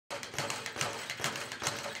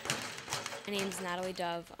My name's Natalie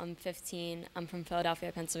Dove. I'm 15. I'm from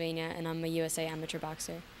Philadelphia, Pennsylvania, and I'm a USA amateur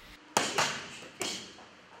boxer.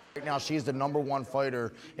 Right now, she's the #1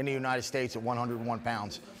 fighter in the United States at 101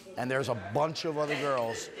 pounds. And there's a bunch of other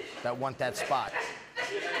girls that want that spot.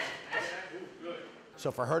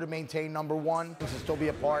 So for her to maintain #1, to still be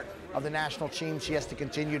a part of the national team, she has to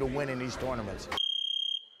continue to win in these tournaments.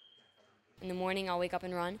 In the morning, I'll wake up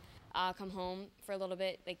and run. I'll come home for a little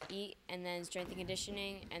bit, like eat, and then strength and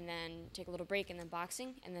conditioning, and then take a little break, and then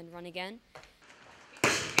boxing, and then run again.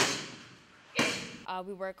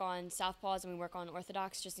 We work on southpaws and we work on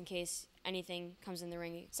orthodox just in case anything comes in the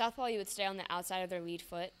ring. Southpaw, you would stay on the outside of their lead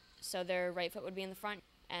foot, so their right foot would be in the front,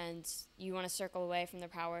 and you want to circle away from their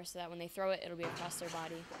power so that when they throw it, it'll be across their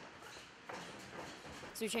body.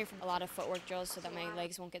 So we train for a lot of footwork drills so that my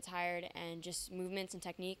legs won't get tired, and just movements and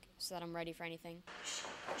technique so that I'm ready for anything.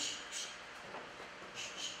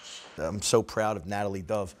 I'm so proud of Natalie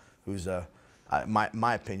Dove, who's,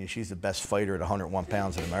 my opinion, she's the best fighter at 101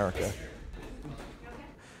 pounds in America.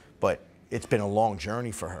 But it's been a long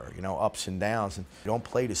journey for her, you know, ups and downs. And you don't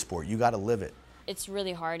play the sport, you got to live it. It's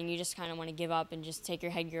really hard, and you just kind of want to give up and just take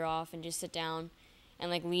your headgear off and just sit down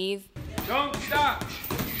and like leave. Don't stop!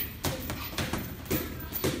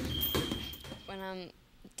 When I'm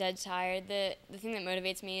dead tired, the thing that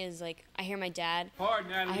motivates me is like I hear my dad. Hard,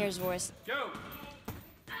 Natalie. I hear his voice. Go!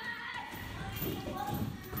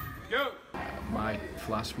 Go! My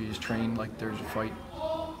philosophy is train like there's a fight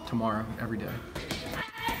tomorrow, every day.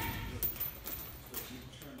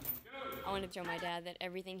 I want to show my dad that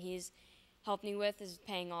everything he's helped me with is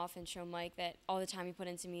paying off, and show Mike that all the time he put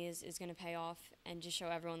into me is going to pay off, and just show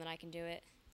everyone that I can do it.